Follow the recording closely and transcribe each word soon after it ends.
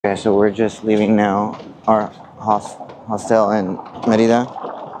Okay, so we're just leaving now our hostel in Merida,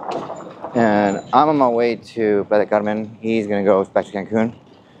 and I'm on my way to Playa del Carmen. He's gonna go back to Cancun,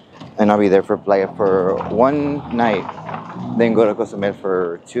 and I'll be there for Playa for one night, then go to Cozumel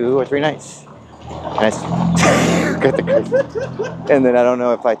for 2 or 3 nights. And, and then I don't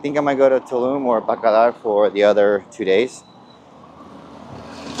know if I think I might go to Tulum or Bacalar for the other 2 days,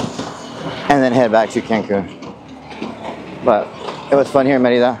 and then head back to Cancun. But it was fun here in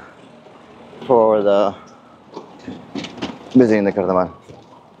Merida for the visiting the Cardamal.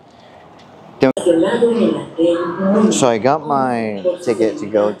 So I got my ticket to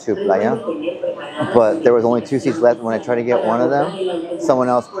go to Playa, but there was only 2 seats left. When I tried to get one of them, someone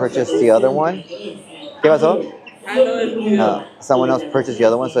else purchased the other one. ¿Qué pasó? Someone else purchased the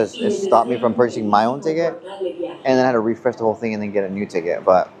other one, so it stopped me from purchasing my own ticket, and then I had to refresh the whole thing and then get a new ticket.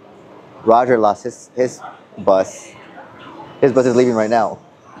 But Roger lost his bus. His bus is leaving right now.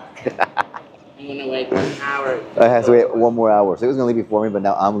 I'm gonna wait 1 hour. I have to wait 1 more hour. So he was gonna leave before me, but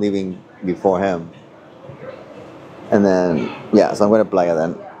now I'm leaving before him. And then, yeah, so I'm going to Playa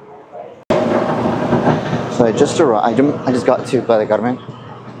then. So I just arrived. I just got to Playa del Carmen,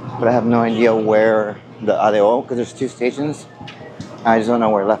 but I have no idea where the ADO, because there's 2 stations. I just don't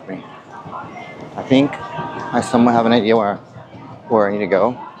know where it left me. I think I somewhat have an idea where I need to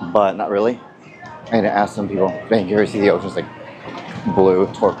go, but not really. I need to ask some people. Thank you. See the ocean's like blue,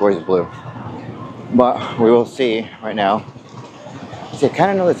 turquoise blue. But we will see right now. See, I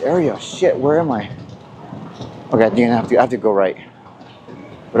kind of know this area. Shit, where am I? Okay, I think I have to go right.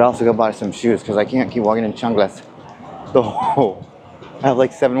 But I also go buy some shoes because I can't keep walking in chanclas. So I have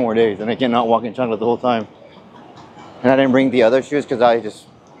like 7 more days and I cannot walk in chanclas the whole time. And I didn't bring the other shoes because I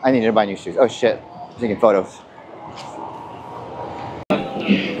needed to buy new shoes. Oh shit, I'm taking photos.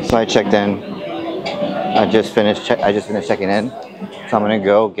 So I checked in. I just finished checking in. So I'm gonna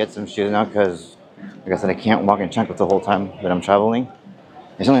go get some shoes now because, like I said, I can't walk in chanclas the whole time that I'm traveling.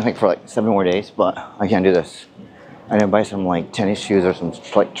 It's only like for like 7 more days, but I can't do this. I need to buy some like tennis shoes or some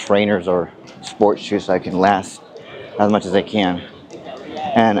like trainers or sports shoes so I can last as much as I can.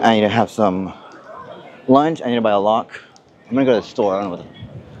 And I need to have some lunch. I need to buy a lock. I'm gonna go to the store. I don't know what.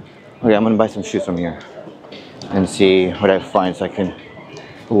 Okay, I'm gonna buy some shoes from here and see what I find so I can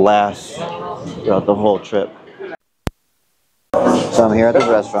last throughout the whole trip. So I'm here at this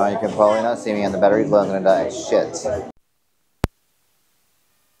restaurant. You can probably not see me, and the battery's low. I'm gonna die. Shit. So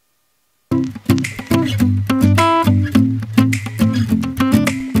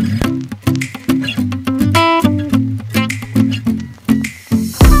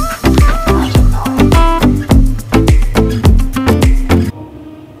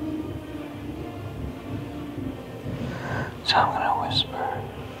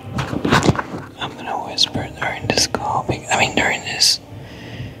I'm gonna whisper during this call. During this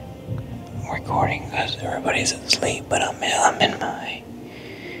recording, because everybody's asleep. But I'm in my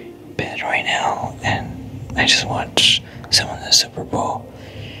bed right now, and I just watched some of the Super Bowl,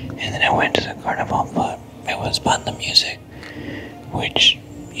 and then I went to the carnival. But it was banda music, which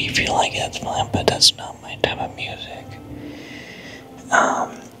if you like it, that's fine. But that's not my type of music.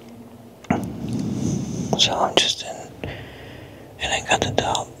 So I'm just in. And I got the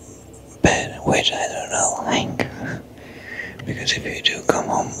top bed, which I do not like. Because if you do come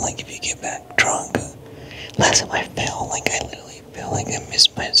home, like if you get back drunk, last time I literally felt like I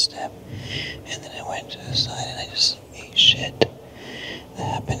missed my step. And then I went to the side and I just ate shit. That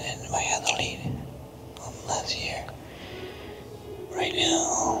happened in Valladolid last year. Right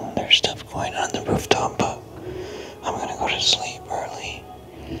now, there's stuff going on the rooftop, but I'm gonna go to sleep early.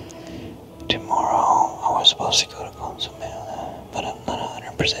 Tomorrow, I was supposed to go to Cozumel, but I'm not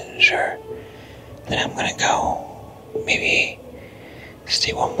 100% sure that I'm gonna go. Maybe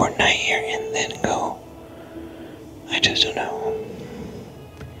stay 1 more night here and then go. I just don't know.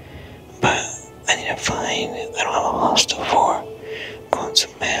 But I need to find. I don't have a hostel for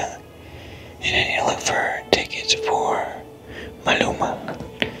Cozumel, and I need to look for tickets for Maluma.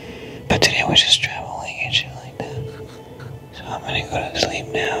 But today I was just traveling and shit like that. So I'm gonna go to sleep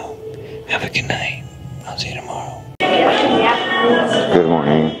now. Have a good night. I'll see you tomorrow. Good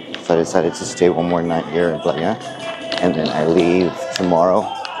morning. So I decided to stay 1 more night here in Playa, and then I leave tomorrow.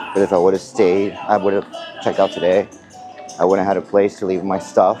 But if I would have stayed, I would have checked out today. I wouldn't have had a place to leave my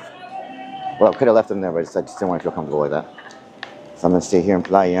stuff. Well, I could have left them there, but I just didn't want to feel comfortable like that. So I'm gonna stay here in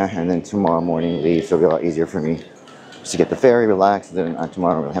Playa, and then tomorrow morning leave. So it'll be a lot easier for me just to get the ferry, relax, and then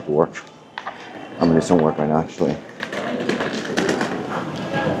tomorrow I don't really have to work. I'm gonna do some work right now, actually.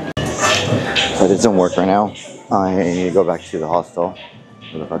 So I did some work right now. I need to go back to the hostel.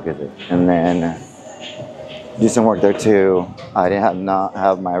 Where the fuck is it? And then do some work there too. I didn't have not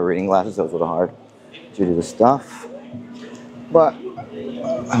have my reading glasses, so it was a little hard to do the stuff. But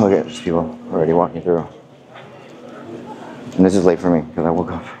look at these people already walking through. And this is late for me because I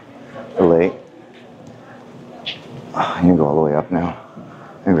woke up late. I need to go all the way up now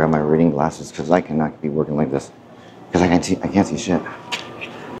and grab my reading glasses because I cannot be working like this because I can't see shit.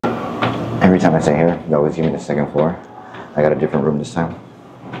 Every time I stay here, they always give me the second floor. I got a different room this time.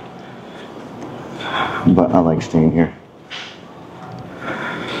 But I like staying here.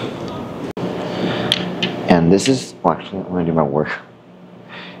 And this is, well, actually, I'm gonna do my work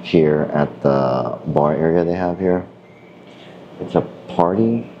here at the bar area they have here. It's a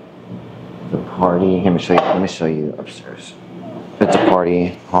party. The party. Let me show you upstairs. It's a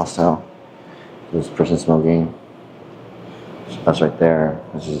party hostel. This person smoking. That's right there.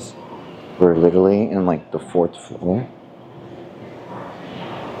 We're literally in like the 4th floor.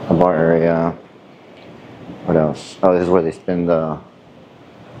 A bar area. What else? Oh, this is where they spin the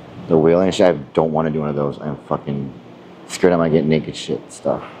wheel and shit. I don't want to do one of those. I'm fucking scared I might get naked shit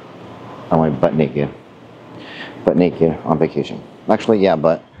stuff. I want to be butt naked. Butt naked on vacation. Actually, yeah,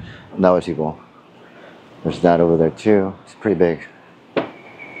 but that was people. There's that over there too. It's pretty big.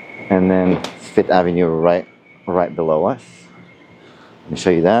 And then 5th Avenue right below us. Let me show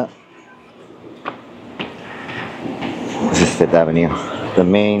you that. This is 5th Avenue.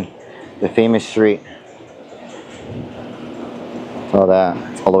 The famous street. All that.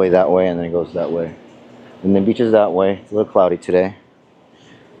 It's all the way that way and then it goes that way. And the beach is that way. It's a little cloudy today.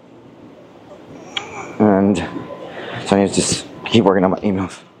 And so I need to just keep working on my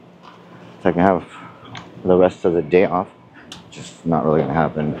emails so I can have the rest of the day off. Just not really gonna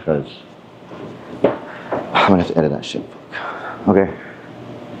happen because I'm gonna have to edit that shit. Okay.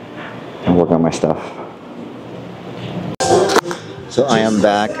 I'm working on my stuff. So I am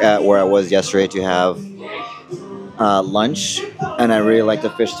back at where I was yesterday to have lunch, and I really like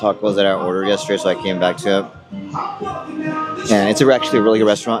the fish tacos that I ordered yesterday, so I came back to it. And it's actually a really good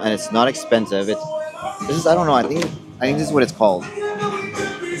restaurant, and it's not expensive. I don't know. I think this is what it's called,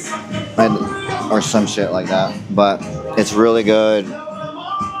 or some shit like that. But it's really good.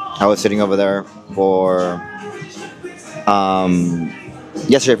 I was sitting over there for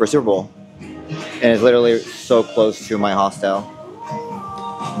yesterday for Super Bowl, and it's literally so close to my hostel.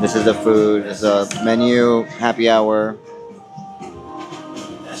 This is the food. It's a menu, happy hour.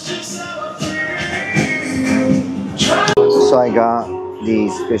 So I got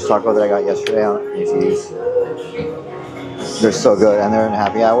these fish tacos that I got yesterday. You see these? They're so good, and they're in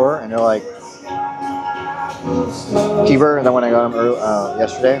happy hour, and they're like cheaper than when I got them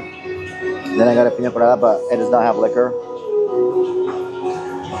yesterday. Then I got a pina colada, but it does not have liquor.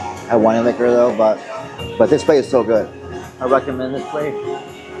 I wanted liquor though, but this place is so good. I recommend this place.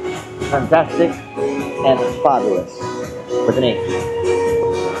 Fantastic and fabulous with an 8.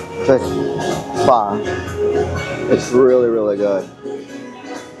 So it's spa. It's really, really good.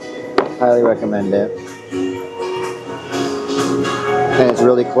 Highly recommend it. And it's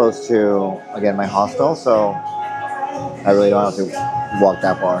really close to, again, my hostel, so I really don't have to walk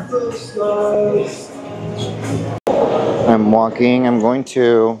that far. I'm walking. I'm going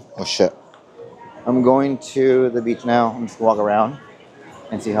to, oh shit. I'm going to the beach now. I'm just gonna walk around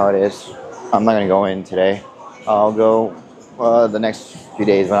and see how it is. I'm not gonna go in today. I'll go the next few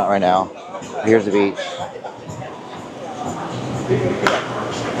days, but not right now. Here's the beach.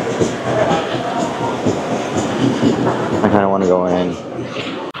 I kind of want to go in.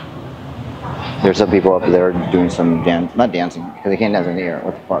 There's some people up there doing some not dancing, because they can't dance in the air.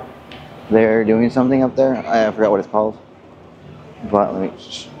 What the fuck? They're doing something up there. I forgot what it's called. But let me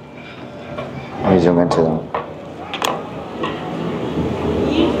zoom into them.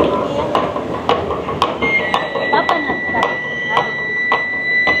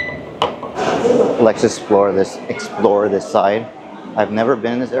 Let's explore this side. I've never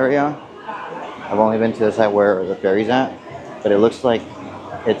been in this area. I've only been to the side where the ferry's at, but it looks like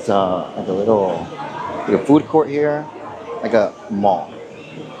it's like a food court here, like a mall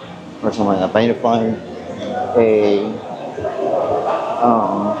or something like that. But I need to find a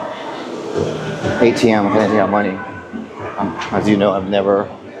ATM if I need to have money. As you know, I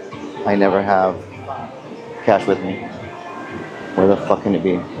never have cash with me. Where the fuck can it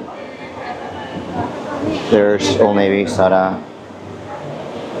be? There's Old Navy, Sada,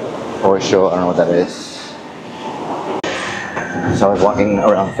 or show, I don't know what that is. So I was walking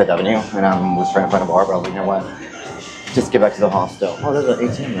around 5th Avenue and I was trying to find a bar, but I was like, you know what? Just get back to the hostel. Oh, there's an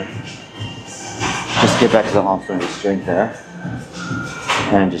ATM there. Just get back to the hostel and just drink there.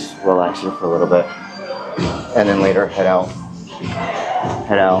 And just relax here for a little bit. And then later head out.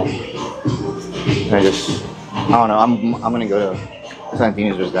 And just I don't know. I'm gonna go to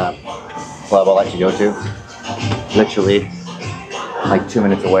Santini's. There's that club I like to go to. Literally, like 2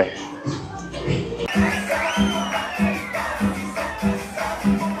 minutes away.